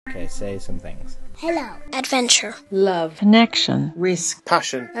Okay, say some things. Hello. Adventure. Love. Connection. Risk.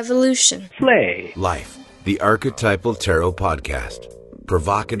 Passion. Evolution. Play. Life, the Archetypal Tarot Podcast.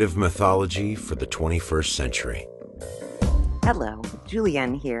 Provocative mythology for the 21st century. Hello,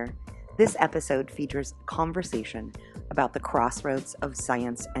 Julienne here. This episode features a conversation about the crossroads of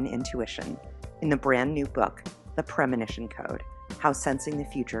science and intuition in the brand new book, The Premonition Code, How Sensing the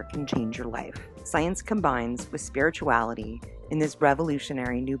Future Can Change Your Life. Science combines with spirituality in this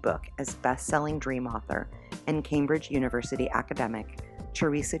revolutionary new book as best-selling dream author and Cambridge University academic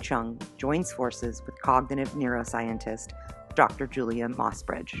Teresa Chung joins forces with cognitive neuroscientist Dr. Julia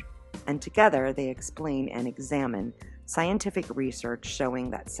Mossbridge. And together they explain and examine scientific research showing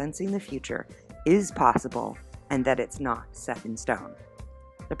that sensing the future is possible and that it's not set in stone.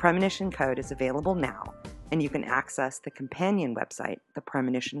 The Premonition Code is available now, and you can access the companion website,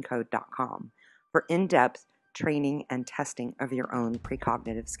 thepremonitioncode.com, for in-depth training and testing of your own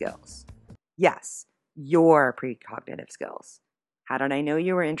precognitive skills. Yes, your precognitive skills. How did I know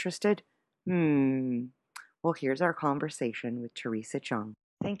you were interested? Well, here's our conversation with Teresa Chung.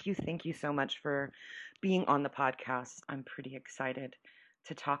 Thank you so much for being on the podcast. I'm pretty excited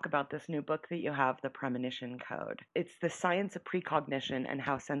to talk about this new book that you have, The Premonition Code. It's the science of precognition and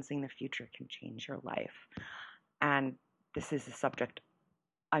how sensing the future can change your life. And this is a subject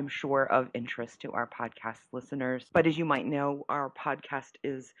I'm sure of interest to our podcast listeners. But as you might know, our podcast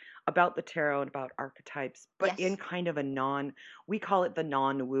is about the tarot and about archetypes, but in kind of we call it the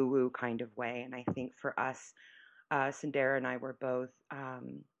non-woo-woo kind of way. And I think for us, Sindara and I were both,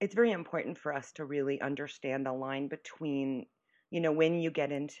 it's very important for us to really understand the line between, when you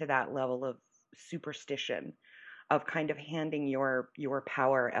get into that level of superstition, of kind of handing your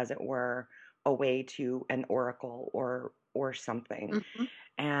power, as it were, away to an oracle or something. Mm-hmm.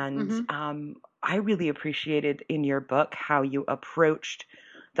 And I really appreciated in your book how you approached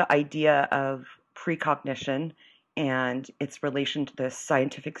the idea of precognition and its relation to the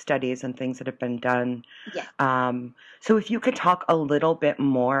scientific studies and things that have been done. Yeah. So if you could talk a little bit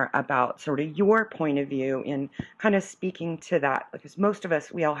more about sort of your point of view in kind of speaking to that, because most of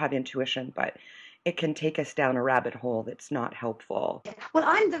us, we all have intuition, but it can take us down a rabbit hole that's not helpful. Well,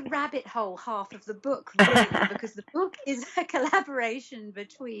 I'm the rabbit hole half of the book, really, because the book is a collaboration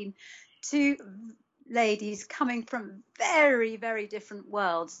between two ladies coming from very, very different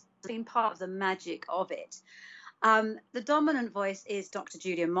worlds. It's been part of the magic of it. The dominant voice is Dr.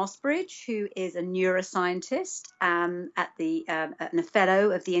 Julia Mossbridge, who is a neuroscientist and a fellow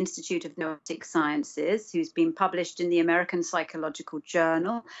of the Institute of Neurotic Sciences, who's been published in the American Psychological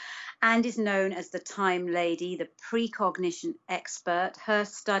Journal and is known as the Time Lady, the precognition expert. Her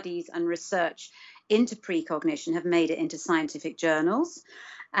studies and research into precognition have made it into scientific journals.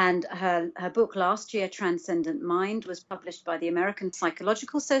 And her book last year, Transcendent Mind, was published by the American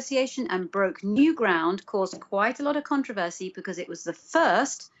Psychological Association and broke new ground, caused quite a lot of controversy because it was the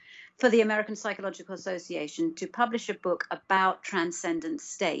first for the American Psychological Association to publish a book about transcendent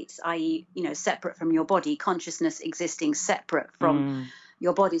states, i.e., separate from your body, consciousness existing separate from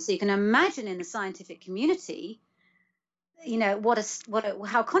your body. So you can imagine in the scientific community,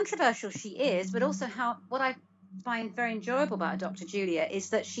 how controversial she is, but also what I find very enjoyable about Dr. Julia is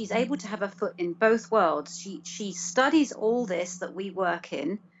that she's able to have a foot in both worlds. She studies all this that we work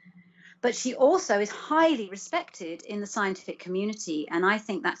in, but she also is highly respected in the scientific community. And I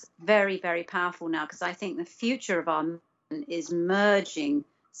think that's very, very powerful now, because I think the future of our movement is merging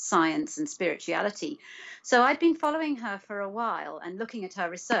science and spirituality. So I'd been following her for a while and looking at her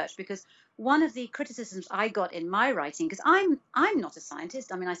research, because one of the criticisms I got in my writing, because I'm not a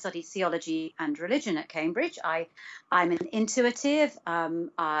scientist. I mean, I studied theology and religion at Cambridge. I'm an intuitive.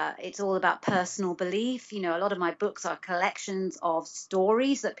 It's all about personal belief. A lot of my books are collections of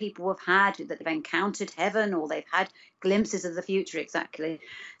stories that people have had, that they've encountered heaven or they've had glimpses of the future. Exactly.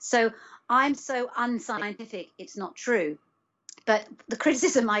 So I'm so unscientific, it's not true. But the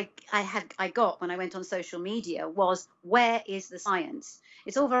criticism I got when I went on social media was, where is the science?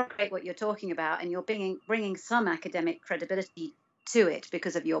 It's all very great what you're talking about, and you're bringing some academic credibility to it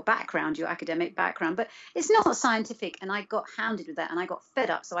because of your background, your academic background, but it's not scientific. And I got hounded with that, and I got fed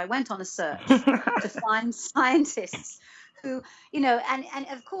up. So I went on a search to find scientists who, and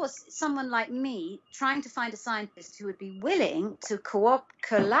of course, someone like me trying to find a scientist who would be willing to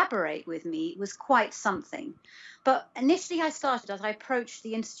collaborate with me was quite something. But initially I approached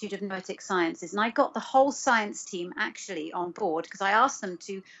the Institute of Neurotic Sciences, and I got the whole science team actually on board, because I asked them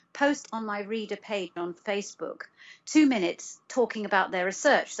to post on my reader page on Facebook 2 minutes talking about their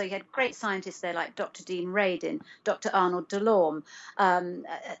research. So you had great scientists there like Dr. Dean Radin, Dr. Arnold Delorme,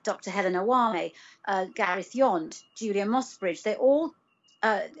 Dr. Helen Awame, Gareth Yont, Julia Mossbridge. They all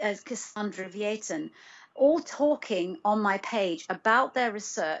Cassandra Vietan, all talking on my page about their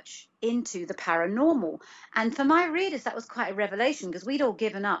research into the paranormal. And for my readers, that was quite a revelation, because we'd all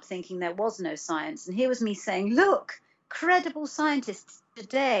given up thinking there was no science. And here was me saying, look, credible scientists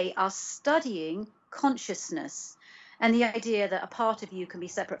today are studying consciousness and the idea that a part of you can be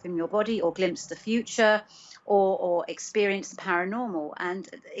separate from your body or glimpse the future or experience the paranormal. And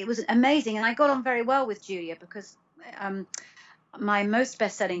it was amazing. And I got on very well with Julia, because my most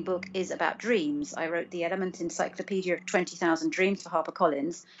best-selling book is about dreams. I wrote the Element Encyclopedia of 20,000 Dreams for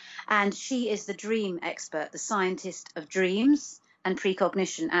HarperCollins, and she is the dream expert, the scientist of dreams and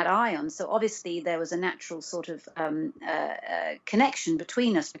precognition at ION. So obviously there was a natural sort of connection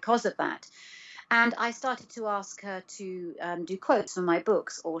between us because of that. And I started to ask her to do quotes for my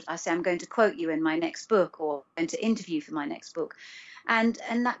books, or I say, I'm going to quote you in my next book, or I'm going to interview for my next book. And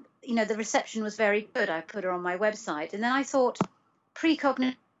that, the reception was very good. I put her on my website. And then I thought,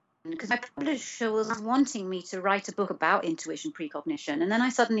 precognition, because my publisher was wanting me to write a book about intuition precognition. And then I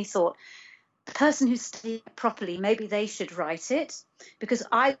suddenly thought, the person who studied it properly, maybe they should write it, because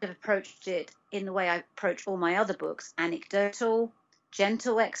I have approached it in the way I approach all my other books: anecdotal,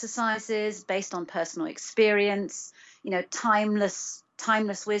 gentle exercises based on personal experience, timeless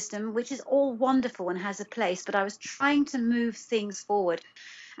wisdom, which is all wonderful and has a place. But I was trying to move things forward.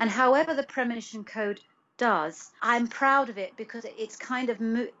 And however the Premonition Code does, I'm proud of it, because it's kind of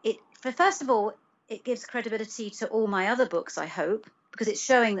first of all, it gives credibility to all my other books, I hope, because it's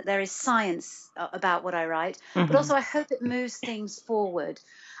showing that there is science about what I write. But also I hope it moves things forward.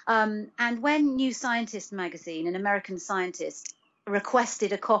 And when New Scientist magazine, an American scientist,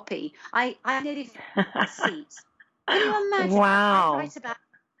 requested a copy, I nearly fell off the seat. Can you imagine? Wow.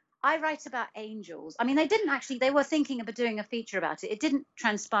 I write about angels. I mean, they were thinking of doing a feature about it. It didn't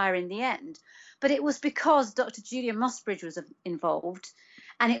transpire in the end, but it was because Dr. Julia Mossbridge was involved,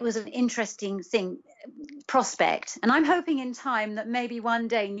 and it was an interesting prospect. And I'm hoping in time that maybe one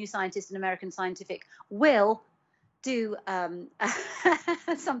day New Scientist and American Scientific will do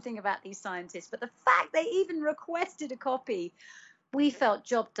something about these scientists. But the fact they even requested a copy, we felt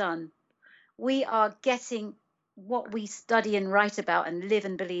job done. We are getting what we study and write about and live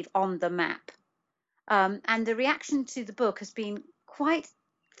and believe on the map. And the reaction to the book has been quite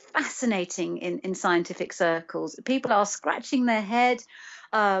fascinating in scientific circles. People are scratching their head,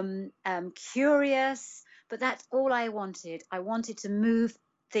 curious, but that's all I wanted. I wanted to move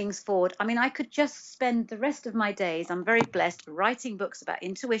things forward. I mean, I could just spend the rest of my days, I'm very blessed, writing books about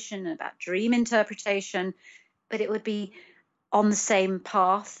intuition and about dream interpretation, but it would be on the same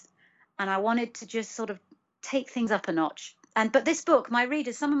path. And I wanted to just sort of take things up a notch. But this book,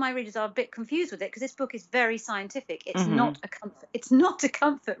 some of my readers are a bit confused with it, because this book is very scientific. It's not a comfort. It's not a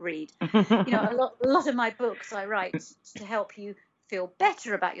comfort read. A lot of my books I write to help you feel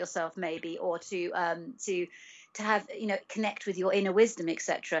better about yourself, maybe, or to have connect with your inner wisdom,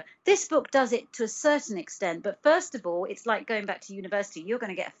 etc. This book does it to a certain extent, but first of all, it's like going back to university. You're going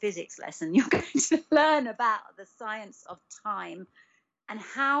to get a physics lesson. You're going to learn about the science of time. And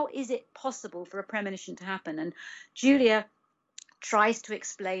how is it possible for a premonition to happen? And Julia tries to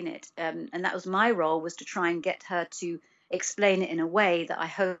explain it. And that was my role, was to try and get her to explain it in a way that I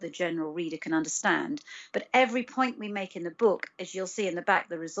hope the general reader can understand. But every point we make in the book, as you'll see in the back,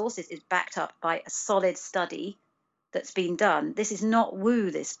 the resources, is backed up by a solid study that's been done. This is not woo,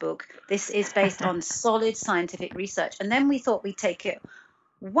 this book. This is based on solid scientific research. And then we thought we'd take it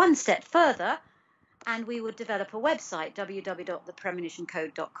one step further, and we would develop a website,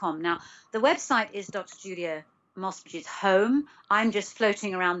 www.thepremonitioncode.com. Now, the website is Dr. Julia Mossbridge's home. I'm just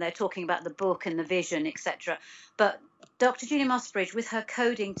floating around there talking about the book and the vision, etc. But Dr. Julia Mossbridge, with her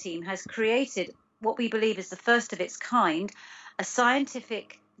coding team, has created what we believe is the first of its kind, a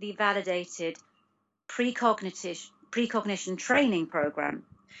scientifically validated precognition training program.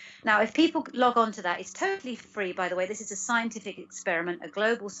 Now, if people log on to that, it's totally free, by the way. This is a scientific experiment, a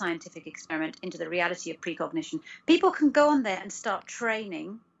global scientific experiment into the reality of precognition. People can go on there and start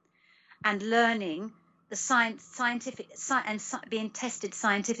training and learning the scientific and being tested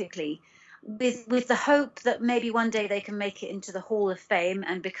scientifically, with the hope that maybe one day they can make it into the Hall of Fame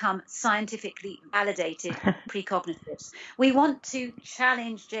and become scientifically validated precognitives. We want to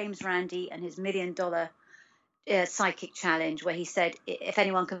challenge James Randi and his $1 million psychic challenge, where he said, if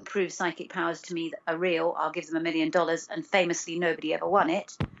anyone can prove psychic powers to me that are real, I'll give them $1 million. And famously, nobody ever won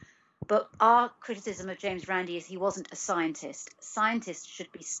it. But our criticism of James Randi is he wasn't a scientist. Scientists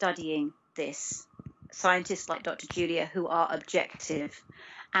should be studying this. Scientists like Dr. Julia, who are objective.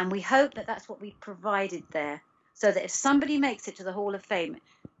 And we hope that that's what we provided there, so that if somebody makes it to the Hall of Fame,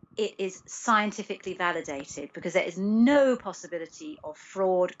 it is scientifically validated, because there is no possibility of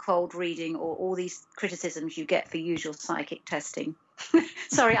fraud, cold reading, or all these criticisms you get for usual psychic testing.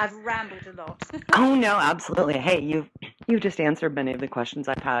 Sorry, I've rambled a lot. Oh no, absolutely. Hey, you've just answered many of the questions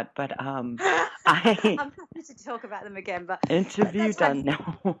I've had, but I'm I happy to talk about them again, but interview that's fine. done.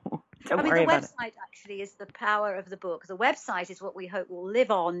 No, don't I mean, worry the about it. website actually is the power of the book. The website is what we hope will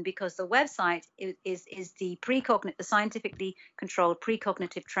live on, because the website is the scientifically controlled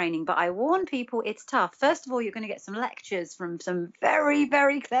precognitive training. But I warn people, it's tough. First of all, you're going to get some lectures from some very,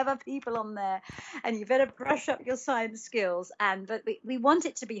 very clever people on there, and you better brush up your science skills. But we want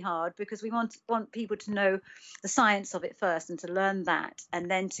it to be hard, because we want people to know the science of it first, and to learn that,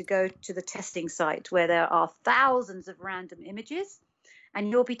 and then to go to the testing site where there are thousands of random images. And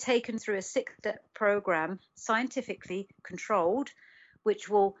you'll be taken through a 6-step program, scientifically controlled, which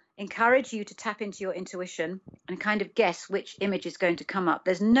will encourage you to tap into your intuition and kind of guess which image is going to come up.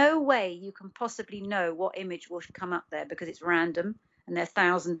 There's no way you can possibly know what image will come up there, because it's random and there are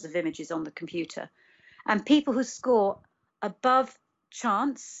thousands of images on the computer. And people who score above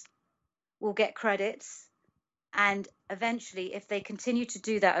chance will get credits. And eventually, if they continue to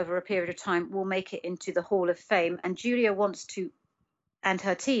do that over a period of time, will make it into the Hall of Fame. And Julia wants to, and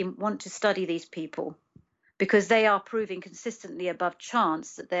her team want to study these people, because they are proving consistently above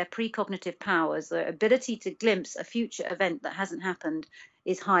chance that their precognitive powers, their ability to glimpse a future event that hasn't happened,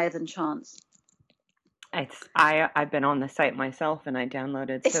 is higher than chance. I've been on the site myself and I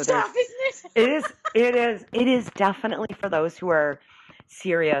downloaded. It's tough, isn't it? It is definitely for those who are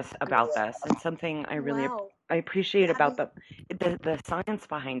serious about this, and something I really Wow. I appreciate about the science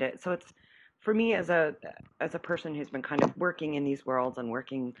behind it. So it's, for me, as a person who's been kind of working in these worlds and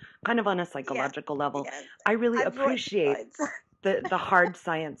working kind of on a psychological level, I really appreciate the hard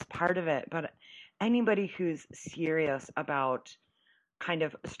science part of it. But anybody who's serious about kind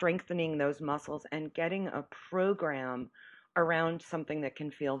of strengthening those muscles and getting a program around something that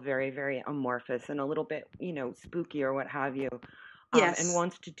can feel very, very amorphous and a little bit, spooky or what have you, and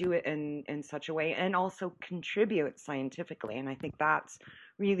wants to do it in such a way, and also contribute scientifically. And I think that's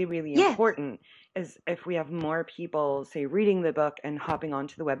really, really important, is if we have more people, say, reading the book and hopping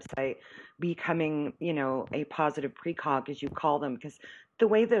onto the website, becoming, a positive precog, as you call them, because the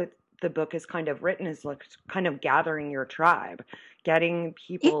way that the book is kind of written is like kind of gathering your tribe, getting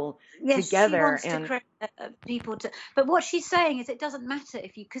people together. She wants to create people to. But what she's saying is, it doesn't matter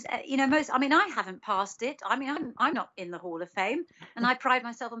if you, because most. I mean, I haven't passed it. I mean, I'm not in the Hall of Fame, and I pride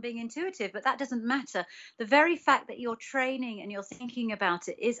myself on being intuitive. But that doesn't matter. The very fact that you're training and you're thinking about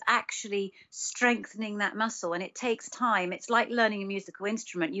it is actually strengthening that muscle, and it takes time. It's like learning a musical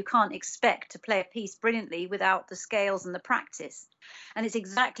instrument. You can't expect to play a piece brilliantly without the scales and the practice. And it's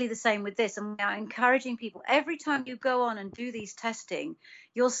exactly the same with this. And we are encouraging people, every time you go on and do these testing,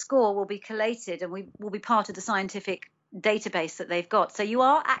 your score will be collated, and we will be part of the scientific database that they've got. So you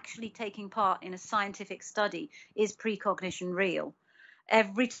are actually taking part in a scientific study. Is precognition real?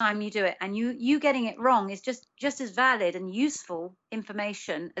 Every time you do it, and you getting it wrong is just as valid and useful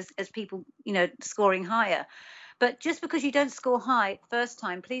information as people, scoring higher. But just because you don't score high first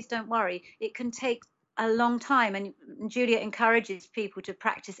time, please don't worry. It can take a long time, and Julia encourages people to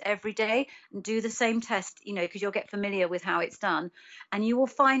practice every day and do the same test, because you'll get familiar with how it's done, and you will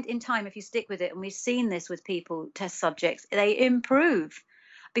find in time, if you stick with it, and we've seen this with people, test subjects, they improve,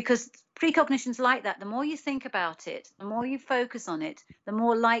 because precognition's like that. The more you think about it, the more you focus on it, the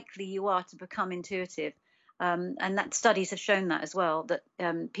more likely you are to become intuitive. And that studies have shown that as well, that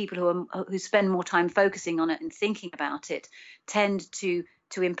people who spend more time focusing on it and thinking about it tend to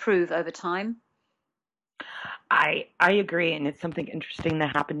improve over time. I agree, and it's something interesting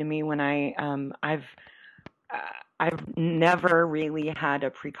that happened to me when I've never really had a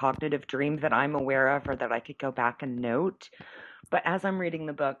precognitive dream that I'm aware of, or that I could go back and note. But as I'm reading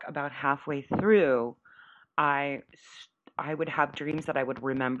the book, about halfway through, I would have dreams that I would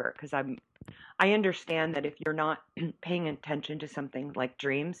remember, because I understand that if you're not paying attention to something like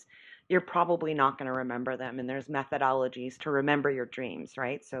dreams, you're probably not going to remember them. And there's methodologies to remember your dreams,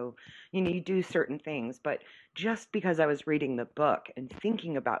 right? So, you do certain things. But just because I was reading the book and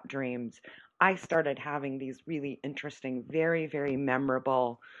thinking about dreams, I started having these really interesting, very, very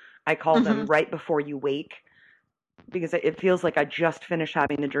memorable, I call them right before you wake, because it feels like I just finished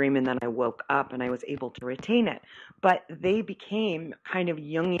having the dream and then I woke up and I was able to retain it. But they became kind of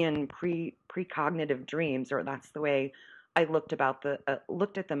Jungian precognitive dreams, or that's the way I looked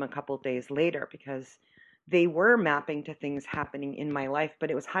at them a couple of days later, because they were mapping to things happening in my life,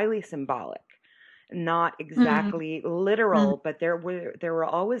 but it was highly symbolic, not exactly literal, but there were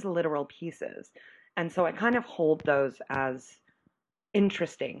always literal pieces. And so I kind of hold those as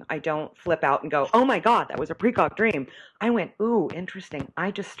interesting. I don't flip out and go, oh my God, that was a precog dream. I went, ooh, interesting.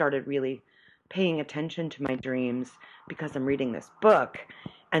 I just started really paying attention to my dreams because I'm reading this book.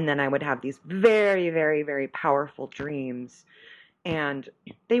 And then I would have these very, very, very powerful dreams. And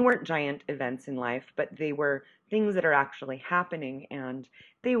they weren't giant events in life, but they were things that are actually happening. And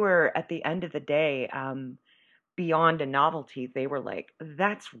they were, at the end of the day, beyond a novelty. They were like,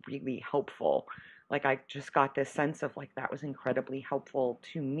 that's really helpful. Like, I just got this sense of like, that was incredibly helpful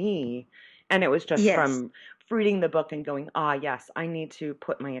to me. And it was just Yes. from reading the book and going, ah, yes, I need to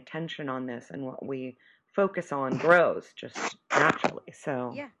put my attention on this, and what we focus on grows just naturally.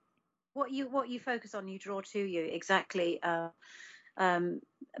 So Yeah. What you focus on, you draw to you. Exactly.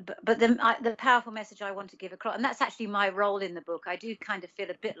 But the powerful message I want to give across, and that's actually my role in the book. I do kind of feel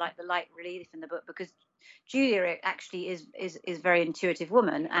a bit like the light relief in the book, because Julia actually is a very intuitive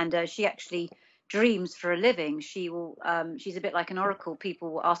woman, and she actually dreams for a living. She's a bit like an oracle.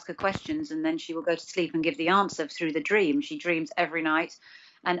 People will ask her questions, and then she will go to sleep and give the answer through the dream. She dreams every night,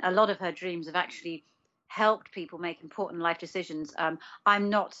 and a lot of her dreams have actually helped people make important life decisions. I'm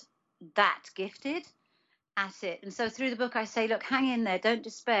not that gifted at it, and so through the book I say, look, hang in there, don't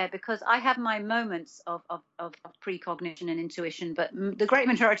despair, because I have my moments of precognition and intuition, but the great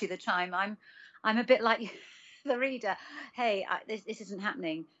majority of the time I'm a bit like the reader. Hey, this isn't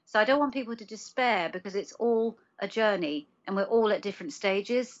happening. So I don't want people to despair, because it's all a journey and we're all at different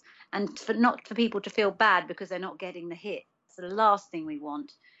stages, and not for people to feel bad because they're not getting the hit. It's the last thing we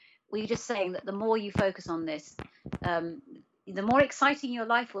want. We're just saying that the more you focus on this, the more exciting your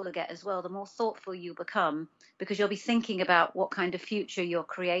life will get as well, the more thoughtful you become, because you'll be thinking about what kind of future you're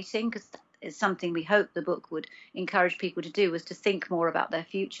creating, because it's something we hope the book would encourage people to do, was to think more about their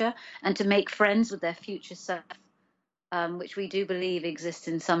future and to make friends with their future self, which we do believe exists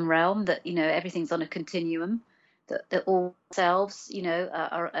in some realm, that, everything's on a continuum, that all selves,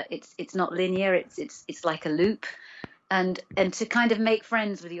 it's not linear, it's like a loop. And to kind of make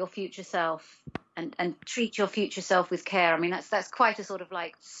friends with your future self, and treat your future self with care. I mean, that's quite a sort of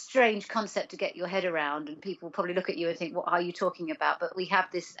like strange concept to get your head around, and people probably look at you and think, what are you talking about? But we have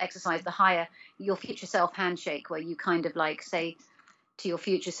this exercise, the higher your future self handshake, where you kind of like say to your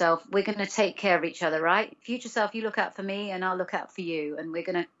future self, we're going to take care of each other, right? Future self, you look out for me and I'll look out for you, and we're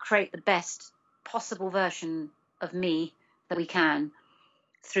going to create the best possible version of me that we can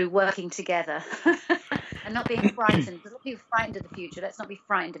through working together. And not being frightened. Let's not be frightened of the future. Let's not be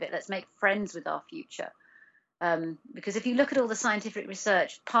frightened of it. Let's make friends with our future. Because if you look at all the scientific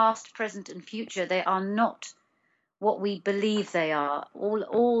research, past, present, and future, they are not what we believe they are.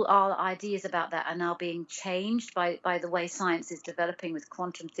 All our ideas about that are now being changed by the way science is developing with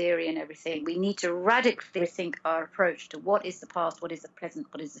quantum theory and everything. We need to radically rethink our approach to what is the past, what is the present,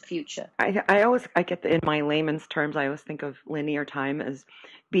 what is the future. I get in my layman's terms, I always think of linear time as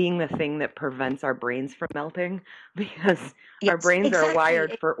being the thing that prevents our brains from melting, because our brains are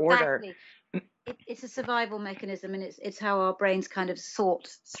wired for order. It's a survival mechanism, and it's how our brains kind of sort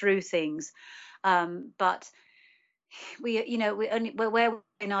through things. But where we're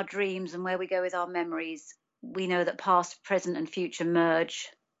in our dreams and where we go with our memories, we know that past, present, and future merge.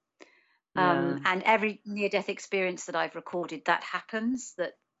 And every near-death experience that I've recorded, that happens,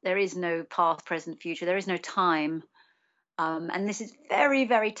 that there is no past, present, future. There is no time. And this is very,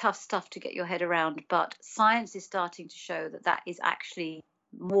 very tough stuff to get your head around. But science is starting to show that is actually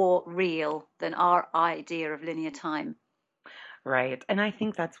more real than our idea of linear time. Right. And I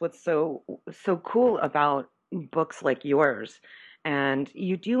think that's what's so cool about books like yours. And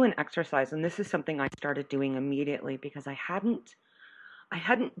you do an exercise, and this is something I started doing immediately, because I hadn't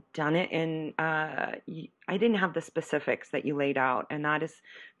done it in, I didn't have the specifics that you laid out, and that is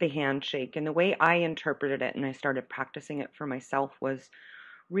the handshake. And the way I interpreted it, and I started practicing it for myself, was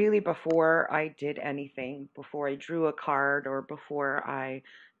really before I did anything, before I drew a card or before I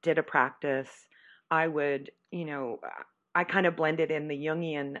did a practice, I would, I kind of blended in the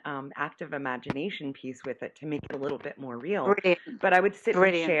Jungian active imagination piece with it to make it a little bit more real. Brilliant. But I would sit in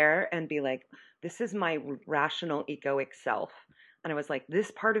a chair and be like, this is my rational egoic self. And I was like, this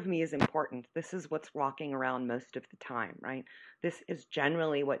part of me is important. This is what's walking around most of the time, right? This is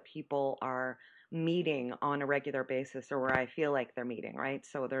generally what people are meeting on a regular basis, or where I feel like they're meeting, right?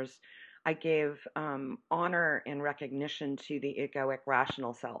 So I gave honor and recognition to the egoic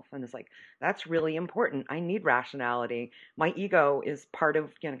rational self. And it's like, that's really important. I need rationality. My ego is part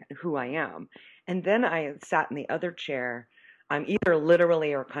of who I am. And then I sat in the other chair, either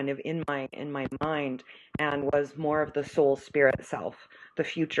literally or kind of in my mind, and was more of the soul spirit self, the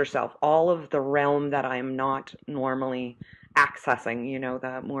future self, all of the realm that I'm not normally accessing,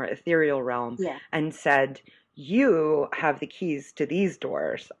 the more ethereal realm, and said, you have the keys to these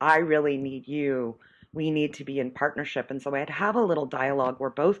doors. I really need you. We need to be in partnership. And so I'd have a little dialogue where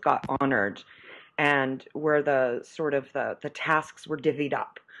both got honored and where the sort of the tasks were divvied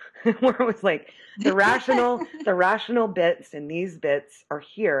up. Where it was like the rational bits and these bits are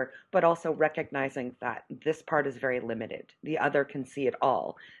here, but also recognizing that this part is very limited. The other can see it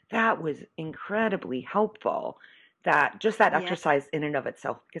all. That was incredibly helpful. That just that Yeah. exercise in and of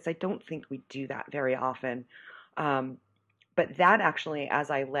itself, because I don't think we do that very often. But that actually,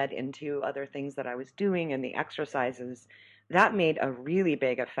 as I led into other things that I was doing and the exercises, that made a really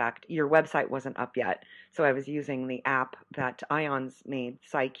big effect. Your website wasn't up yet, so I was using the app that Ions made,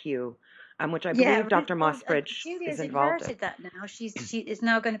 PsyQ, which I believe Dr. Mossbridge Julia's is involved in. inherited that now. She is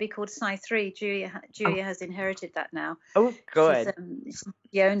now going to be called Psy 3. Julia has inherited that now. Oh, good.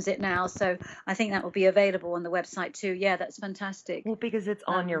 She owns it now, so I think that will be available on the website too. Yeah, that's fantastic. Well, because it's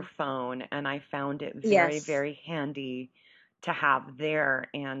on your phone, and I found it very, Yes. very handy to have there,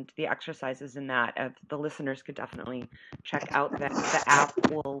 and the exercises in that. The listeners could definitely check out that the app.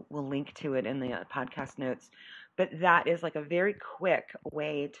 We'll link to it in the podcast notes. But that is like a very quick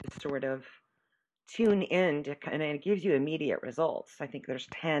way to sort of tune in to, and it gives you immediate results. I think there's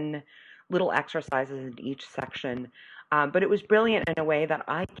 10 little exercises in each section. But it was brilliant in a way that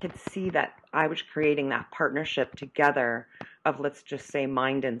I could see that I was creating that partnership together of, let's just say,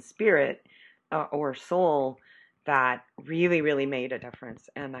 mind and spirit or soul that really, really made a difference.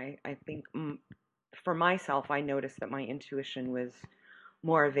 And I think for myself, I noticed that my intuition was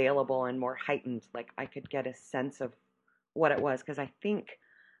more available and more heightened. Like I could get a sense of what it was, because I think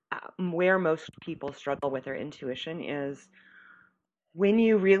where most people struggle with their intuition is when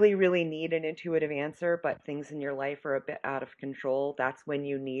you really, really need an intuitive answer, but things in your life are a bit out of control. That's when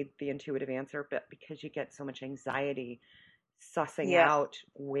you need the intuitive answer, but because you get so much anxiety, sussing out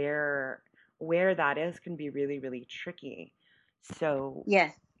where that is can be really, really tricky. So,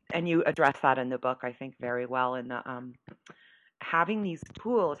 yes. And you address that in the book, I think, very well. In the having these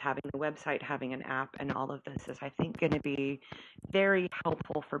tools, having the website, having an app, and all of this is, I think, going to be very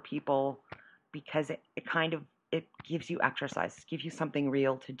helpful for people, because it gives you exercise, gives you something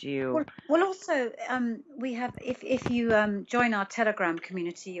real to do. Well, also, we have, if you join our Telegram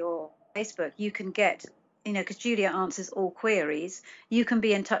community or Facebook, you can get, because Julia answers all queries, you can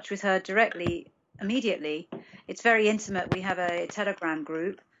be in touch with her directly, immediately. It's very intimate. We have a Telegram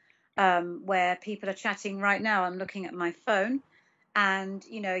group where people are chatting right now. I'm looking at my phone, and,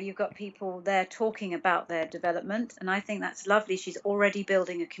 you've got people there talking about their development, and I think that's lovely. She's already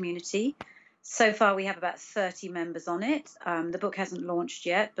building a community. So far, we have about 30 members on it. The book hasn't launched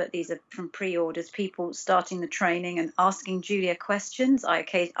yet, but these are from pre-orders, people starting the training and asking Julia questions. I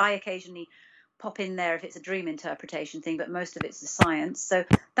occasionally pop in there if it's a dream interpretation thing, but most of it's the science. So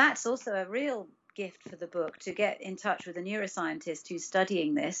that's also a real gift for the book, to get in touch with a neuroscientist who's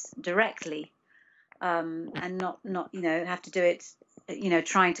studying this directly, and not have to do it,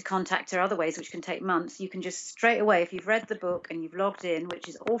 trying to contact her other ways, which can take months. You can just straight away, if you've read the book and you've logged in, which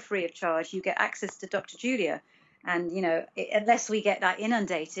is all free of charge, you get access to Dr. Julia. And, unless we get that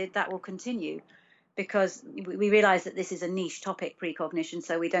inundated, that will continue, because we realize that this is a niche topic, precognition.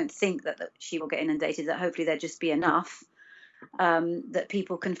 So we don't think that she will get inundated, that hopefully there'll just be enough that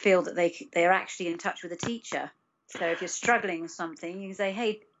people can feel that they're actually in touch with a teacher. So if you're struggling with something, you can say,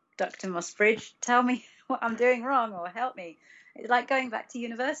 hey, Dr. Mossbridge, tell me what I'm doing wrong, or help me. It's like going back to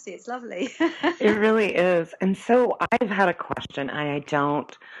university. It's lovely. It really is. And so I've had a question, and I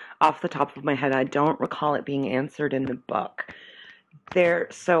don't, off the top of my head, I don't recall it being answered in the book.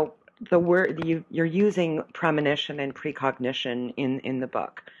 So the word you're using premonition and precognition in the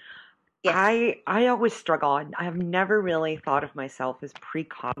book. Yes. I always struggle. I have never really thought of myself as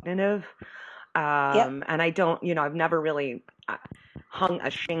precognitive. And I don't, I've never really hung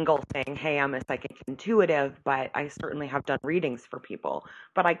a shingle saying, hey, I'm a psychic intuitive, but I certainly have done readings for people.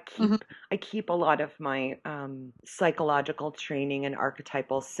 But I keep a lot of my psychological training and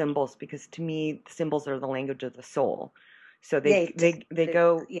archetypal symbols, because to me, symbols are the language of the soul. So they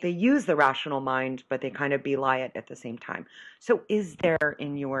use the rational mind, but they kind of belie it at the same time. So is there,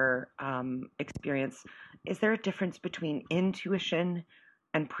 in your experience, is there a difference between intuition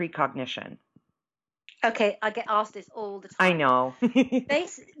and precognition? Okay, I get asked this all the time. I know.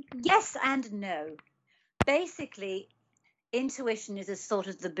 Yes and no. Basically, intuition is a sort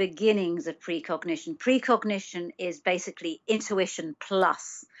of the beginnings of precognition. Precognition is basically intuition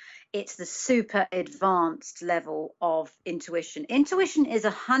plus. It's the super advanced level of intuition. Intuition is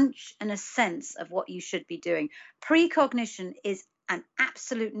a hunch and a sense of what you should be doing. Precognition is an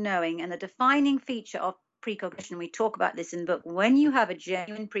absolute knowing, and the defining feature of precognition, we talk about this in the book, when you have a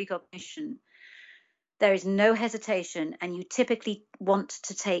genuine precognition, there is no hesitation, and you typically want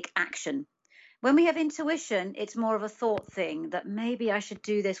to take action. When we have intuition, it's more of a thought thing that maybe I should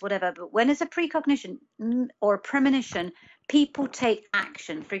do this, whatever. But when it's a precognition or a premonition, people take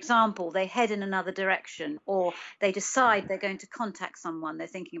action. For example, they head in another direction, or they decide they're going to contact someone. They're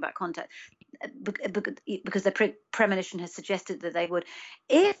thinking about contact because their premonition has suggested that they would.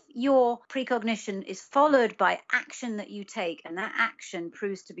 If your precognition is followed by action that you take, and that action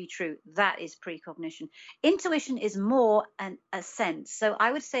proves to be true, that is precognition. Intuition is more a sense. So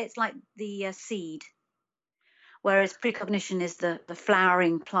I would say it's like the seed, whereas precognition is the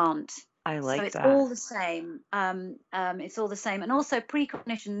flowering plant. I like so it's that. all the same. It's all the same. And also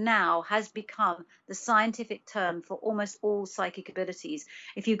precognition now has become the scientific term for almost all psychic abilities.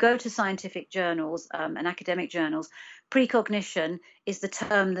 If you go to scientific journals and academic journals, precognition is the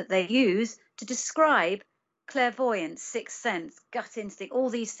term that they use to describe clairvoyance, sixth sense, gut instinct, all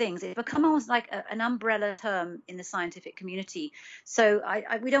these things. It's become almost like an umbrella term in the scientific community. So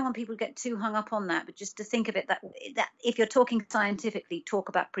we don't want people to get too hung up on that, but just to think of it that if you're talking scientifically, talk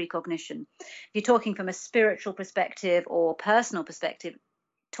about precognition. If you're talking from a spiritual perspective or personal perspective,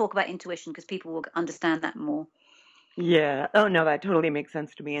 talk about intuition, because people will understand that more. Yeah. Oh, no, that totally makes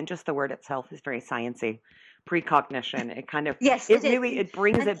sense to me. And just the word itself is very sciencey. Precognition. It kind of, yes, it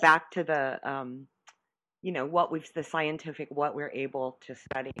brings it back to the, the scientific, what we're able to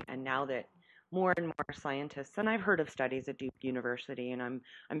study. And now that more and more scientists, and I've heard of studies at Duke University, and I'm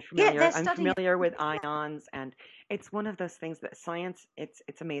familiar with ions, and it's one of those things that science,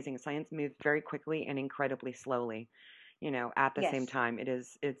 it's amazing. Science moves very quickly and incredibly slowly, at the same time.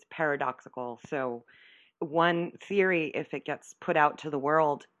 It's paradoxical. So one theory, if it gets put out to the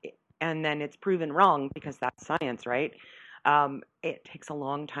world and then it's proven wrong, because that's science, right? It takes a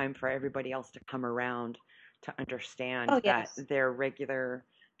long time for everybody else to come around to understand that their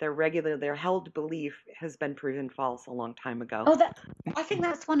held belief has been proven false a long time ago. I think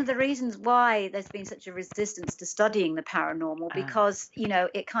that's one of the reasons why there's been such a resistance to studying the paranormal, because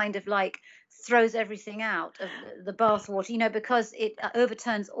it kind of like throws everything out of the bathwater, because it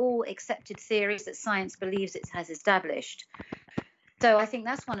overturns all accepted theories that science believes it has established. So I think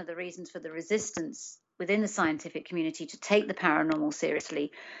that's one of the reasons for the resistance within the scientific community to take the paranormal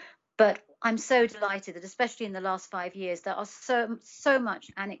seriously. But I'm so delighted that, especially in the last 5 years, there are so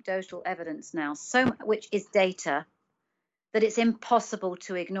much anecdotal evidence now, which is data, that it's impossible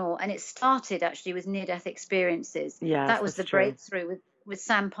to ignore. And it started actually with near-death experiences. Yes, that was the breakthrough with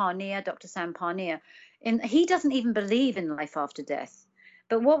Sam Parnia, Dr. Sam Parnia. And he doesn't even believe in life after death.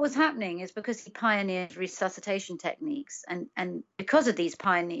 But what was happening is because he pioneered resuscitation techniques, and because of these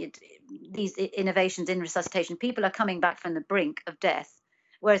innovations in resuscitation, people are coming back from the brink of death,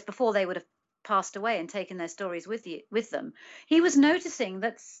 whereas before they would have passed away and taken their stories with them. He was noticing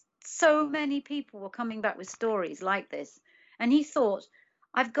that so many people were coming back with stories like this, and he thought,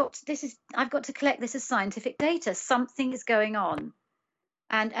 I've got to collect this as scientific data. Something is going on.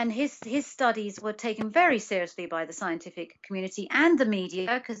 And his studies were taken very seriously by the scientific community and the media,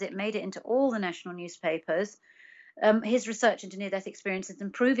 because it made it into all the national newspapers. His research into near-death experiences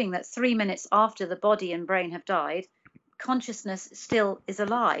and proving that 3 minutes after the body and brain have died, consciousness still is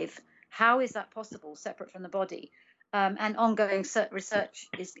alive. How is that possible, separate from the body? And ongoing research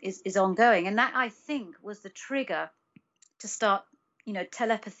is ongoing. And that, I think, was the trigger to start,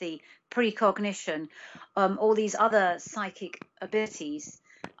 telepathy, precognition, all these other psychic abilities,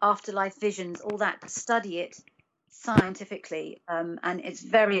 afterlife visions, all that, to study it scientifically. And it's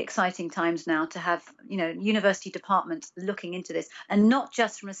very exciting times now to have, university departments looking into this, and not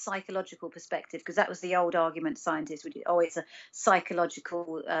just from a psychological perspective, because that was the old argument scientists would do. Oh, it's a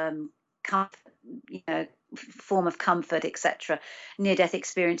psychological comfort, form of comfort, etc. Near-death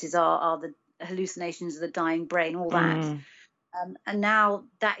experiences are the hallucinations of the dying brain, all that. And now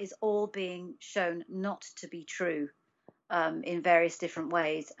that is all being shown not to be true in various different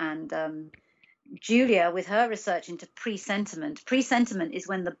ways. And Julia, with her research into presentiment is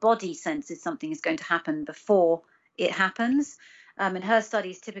when the body senses something is going to happen before it happens. And her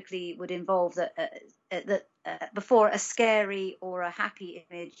studies typically would involve that before a scary or a happy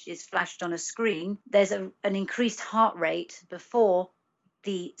image is flashed on a screen, there's an increased heart rate before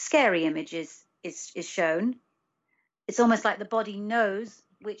the scary image is shown. It's almost like the body knows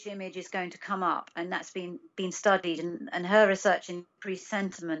which image is going to come up, and that's been studied. And her research in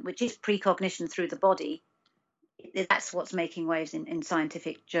presentiment, which is precognition through the body, that's what's making waves in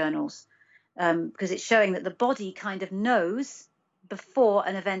scientific journals, because it's showing that the body kind of knows before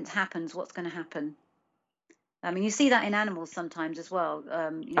an event happens what's going to happen. I mean, you see that in animals sometimes as well.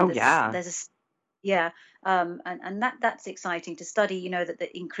 There's Yeah, and that's exciting to study. That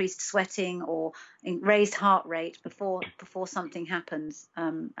the increased sweating or raised heart rate before something happens,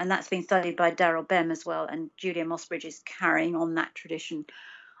 and that's been studied by Daryl Bem as well. And Julia Mossbridge is carrying on that tradition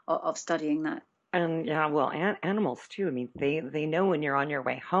of studying that. And yeah, well, animals too. I mean, they know when you're on your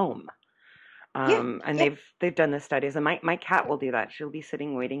way home. Yeah, And yeah, they've done the studies, and my cat will do that. She'll be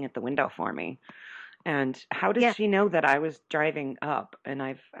sitting waiting at the window for me. And how did yeah. she know that I was driving up? And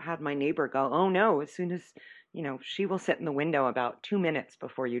I've had my neighbor go, "Oh no!" As soon as she will sit in the window about 2 minutes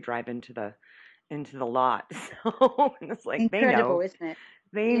before you drive into the lot. So and it's like they Incredible, know, isn't it?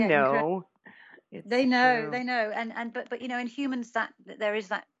 they Yeah, incredible. know. It's They know, true. they know, but in humans that there is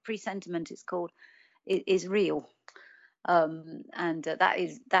that presentiment. It's called is real. And that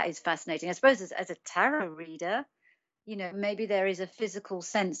is fascinating. I suppose as a tarot reader, maybe there is a physical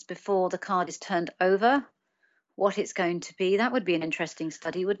sense before the card is turned over what it's going to be. That would be an interesting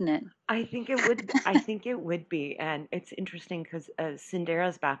study, wouldn't it? I think it would. I think it would be, and it's interesting because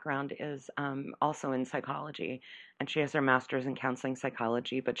Cinderella's background is also in psychology, and she has her master's in counseling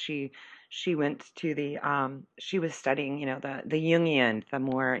psychology. But she went to the she was studying, the Jungian, the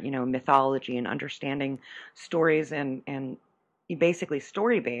more mythology and understanding stories and basically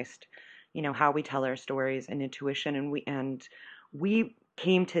story based, how we tell our stories and intuition, and we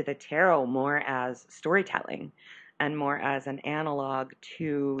came to the tarot more as storytelling and more as an analog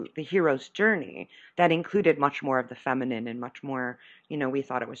to the hero's journey that included much more of the feminine and much more, we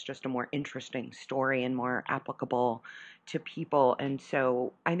thought it was just a more interesting story and more applicable to people. And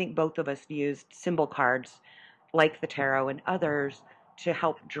so I think both of us used symbol cards like the tarot and others to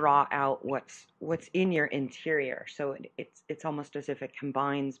help draw out what's in your interior. So it's almost as if it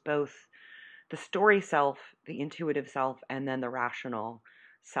combines both the story self, the intuitive self, and then the rational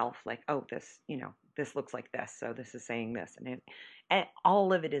self, like, oh, this looks like this, so this is saying this. And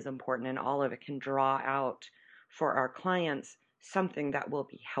all of it is important, and all of it can draw out for our clients something that will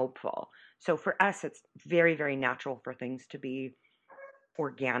be helpful. So for us, it's very, very natural for things to be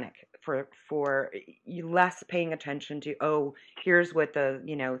organic, for you less paying attention to, oh, here's what the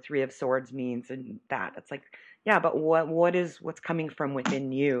Three of Swords means, and that it's like, yeah, but what's coming from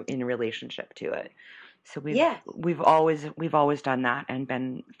within you in relationship to it. So Yeah. we've always done that and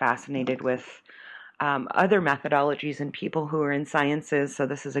been fascinated with other methodologies and people who are in sciences. So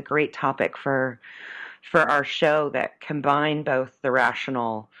this is a great topic for our show that combine both the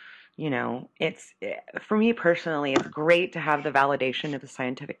rational. It's for me personally, it's great to have the validation of the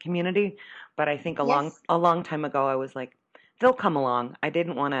scientific community, but I think Yes. a long time ago I was like, they'll come along. I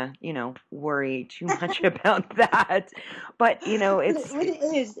didn't want to, worry too much about that. But it's Well,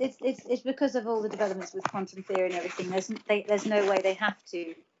 it is. It's because of all the developments with quantum theory and everything. There's no way they have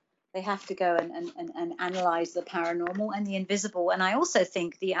to. They have to go and analyze the paranormal and the invisible. And I also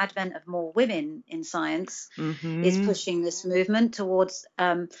think the advent of more women in science is mm-hmm. pushing this movement towards.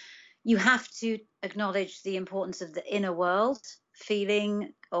 You have to acknowledge the importance of the inner world,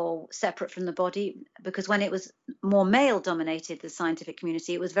 feeling or separate from the body, because when it was more male dominated, the scientific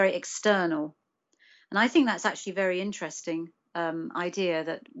community, it was very external. And I think that's actually very interesting idea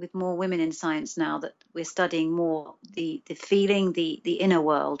that with more women in science now, that we're studying more the feeling, the inner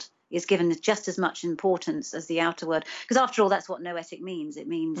world is given just as much importance as the outer world. Because after all, that's what noetic means. It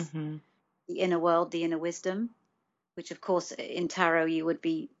means Mm-hmm. the inner world, the inner wisdom, which of course in tarot you would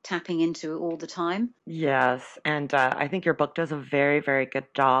be tapping into all the time. Yes, and I think your book does a very, very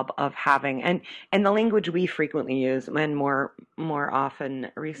good job of having and the language we frequently use, and more often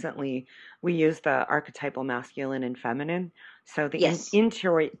recently, we use the archetypal masculine and feminine. So the Yes.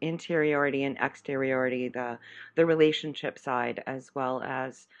 interiority and exteriority, the relationship side, as well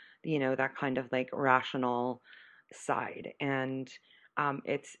as that kind of like rational side, and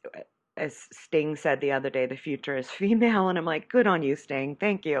it's as Sting said the other day, the future is female. And I'm like, good on you, Sting.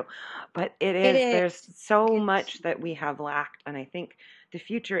 Thank you. But there's so much that we have lacked. And I think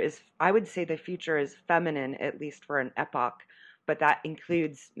I would say the future is feminine, at least for an epoch. But that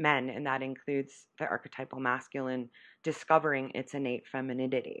includes men, and that includes the archetypal masculine discovering its innate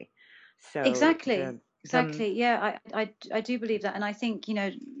femininity. So Exactly. Yeah, I do believe that. And I think,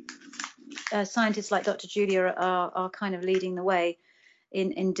 scientists like Dr. Julia are kind of leading the way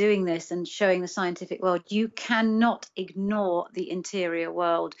in doing this and showing the scientific world. You cannot ignore the interior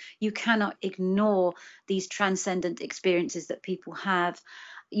world. You cannot ignore these transcendent experiences that people have.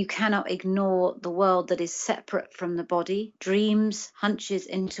 You cannot ignore the world that is separate from the body. Dreams, hunches,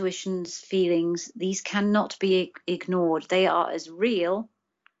 intuitions, feelings, these cannot be ignored. They are as real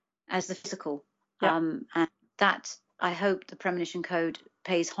as the physical. Yeah. And that, I hope the Premonition Code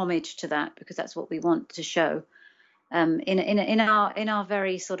pays homage to that, because that's what we want to show. in our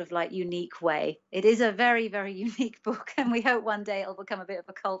very sort of like unique way. It is a very, very unique book, and we hope one day it'll become a bit of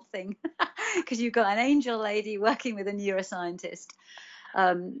a cult thing because you've got an angel lady working with a neuroscientist,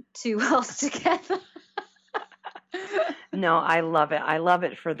 two worlds together. No, I love it. I love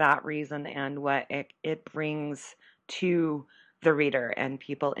it for that reason and what it brings to the reader and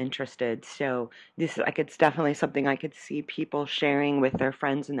people interested. So this, like, it's definitely something I could see people sharing with their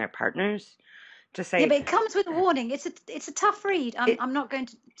friends and their partners to say. Yeah, but it comes with a warning. It's a tough read. It- I'm not going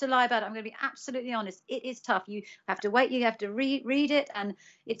to lie about it. I'm going to be absolutely honest. It is tough. You have to wait. You have to read it, and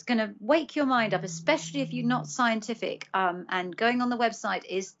it's going to wake your mind up, especially if you're not scientific. And going on the website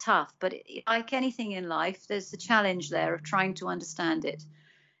is tough. But like anything in life, there's the challenge there of trying to understand it.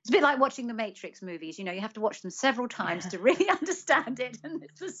 It's a bit like watching the Matrix movies. You know, you have to watch them several times to really understand it. And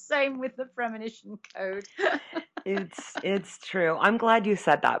it's the same with the Premonition Code. It's true. I'm glad you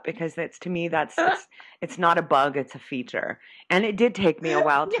said that because it's, to me, it's not a bug, it's a feature. And it did take me a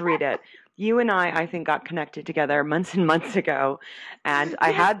while to read it. You and I think, got connected together months and months ago, and I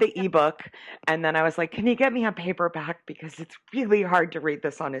had the ebook, and then I was like, "Can you get me a paperback because it's really hard to read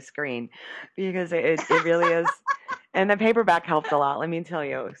this on a screen, because it really is." And the paperback helped a lot, let me tell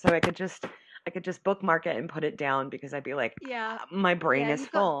you. So I could just bookmark it and put it down because I'd be like, Yeah, my brain is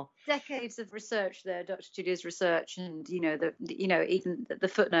full. Decades of research there, Dr. Julia's research, and even the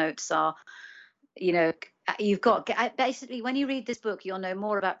footnotes are, you've got basically, when you read this book, you'll know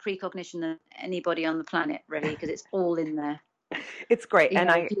more about precognition than anybody on the planet, really, because it's all in there. It's great,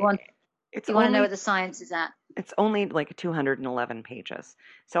 If you want to know where the science is at. It's only like 211 pages,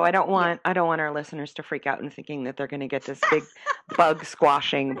 so I don't want our listeners to freak out and thinking that they're going to get this big bug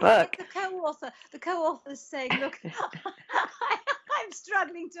squashing book. The co-author's saying, "Look, I'm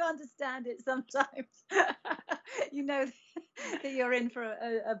struggling to understand it sometimes." You know that you're in for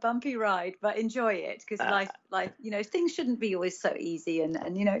a bumpy ride, but enjoy it, because life, things shouldn't be always so easy, and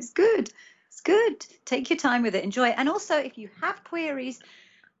it's good. It's good. Take your time with it. Enjoy it. And also, if you have queries,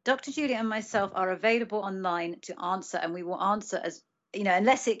 Dr. Julia and myself are available online to answer, and we will answer, as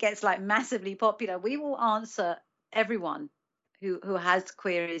unless it gets like massively popular, we will answer everyone who has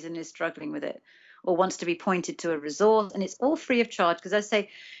queries and is struggling with it or wants to be pointed to a resource. And it's all free of charge, because I say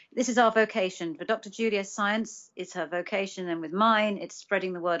this is our vocation. For Dr. Julia, science is her vocation, and with mine, it's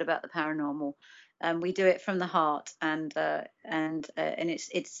spreading the word about the paranormal. We do it from the heart, and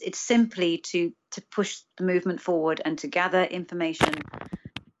it's simply to push the movement forward and to gather information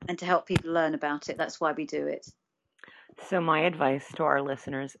and to help people learn about it. That's why we do it. So my advice to our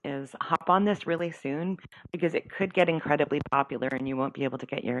listeners is hop on this really soon, because it could get incredibly popular and you won't be able to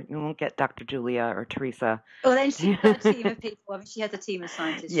you won't get Dr. Julia or Teresa. Well, then she's got a team of people. I mean, she has a team of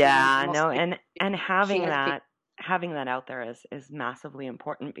scientists. Yeah, no, and having that out there is massively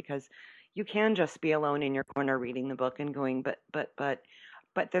important, because you can just be alone in your corner reading the book and going,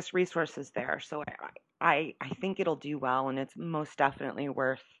 but this resource is there. So I think it'll do well, and it's most definitely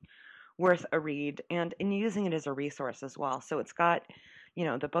worth a read, and in using it as a resource as well. So it's got,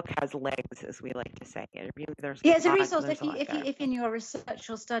 the book has legs, as we like to say. It really, it's a resource. If in your research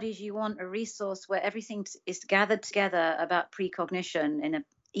or studies you want a resource where everything is gathered together about precognition in an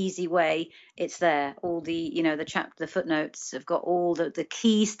easy way, it's there. All the the footnotes have got all the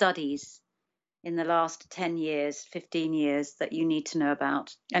key studies in the last 10 years, 15 years that you need to know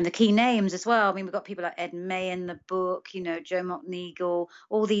about. And the key names as well. I mean, we've got people like Ed May in the book, Joe McNeagle,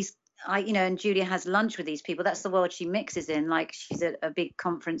 all these, and Julia has lunch with these people. That's the world she mixes in. Like, she's at a big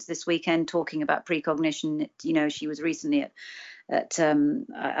conference this weekend talking about precognition. She was recently at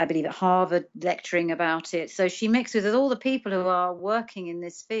I believe at Harvard lecturing about it. So she mixes with all the people who are working in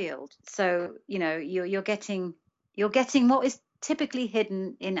this field. So, you're getting what is typically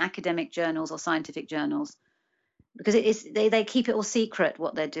hidden in academic journals or scientific journals, because they keep it all secret,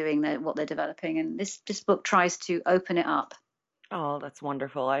 what they're doing, what they're developing, and this book tries to open it up. Oh, that's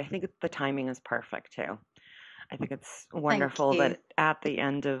wonderful. I think the timing is perfect too. I think it's wonderful that at the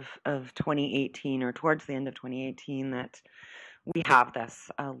end of 2018, or towards the end of 2018, that we have this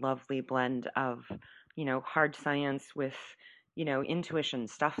lovely blend of hard science with intuition,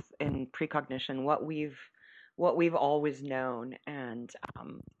 stuff in precognition, what we've always known, and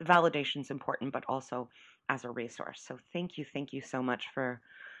validation is important, but also as a resource. So thank you so much for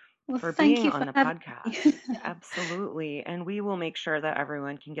being on the podcast. Absolutely. And we will make sure that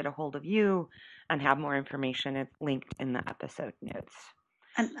everyone can get a hold of you and have more information. It's linked in the episode notes.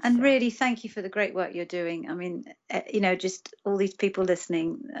 And really, thank you for the great work you're doing. I mean, just all these people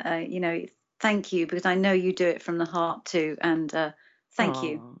listening, thank you, because I know you do it from the heart too. And thank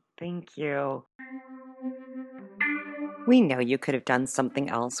you. Thank you. We know you could have done something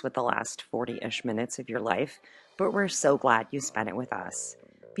else with the last 40-ish minutes of your life, but we're so glad you spent it with us.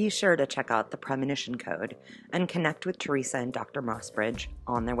 Be sure to check out the Premonition Code and connect with Teresa and Dr. Mossbridge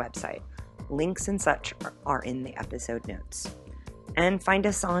on their website. Links and such are in the episode notes. And find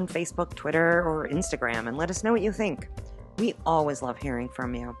us on Facebook, Twitter, or Instagram and let us know what you think. We always love hearing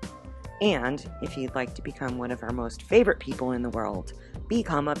from you. And if you'd like to become one of our most favorite people in the world,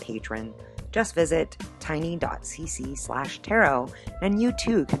 become a patron. Just visit tiny.cc/tarot and you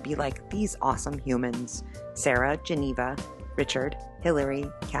too could be like these awesome humans: Sarah, Geneva, Richard, Hillary,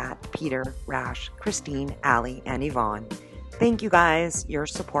 Kat, Peter, Rash, Christine, Allie, and Yvonne. Thank you guys. Your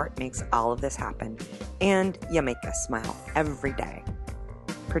support makes all of this happen, and you make us smile every day.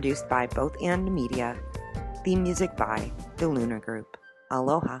 Produced by Both And Media. Theme music by The Lunar Group.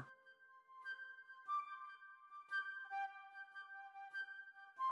 Aloha.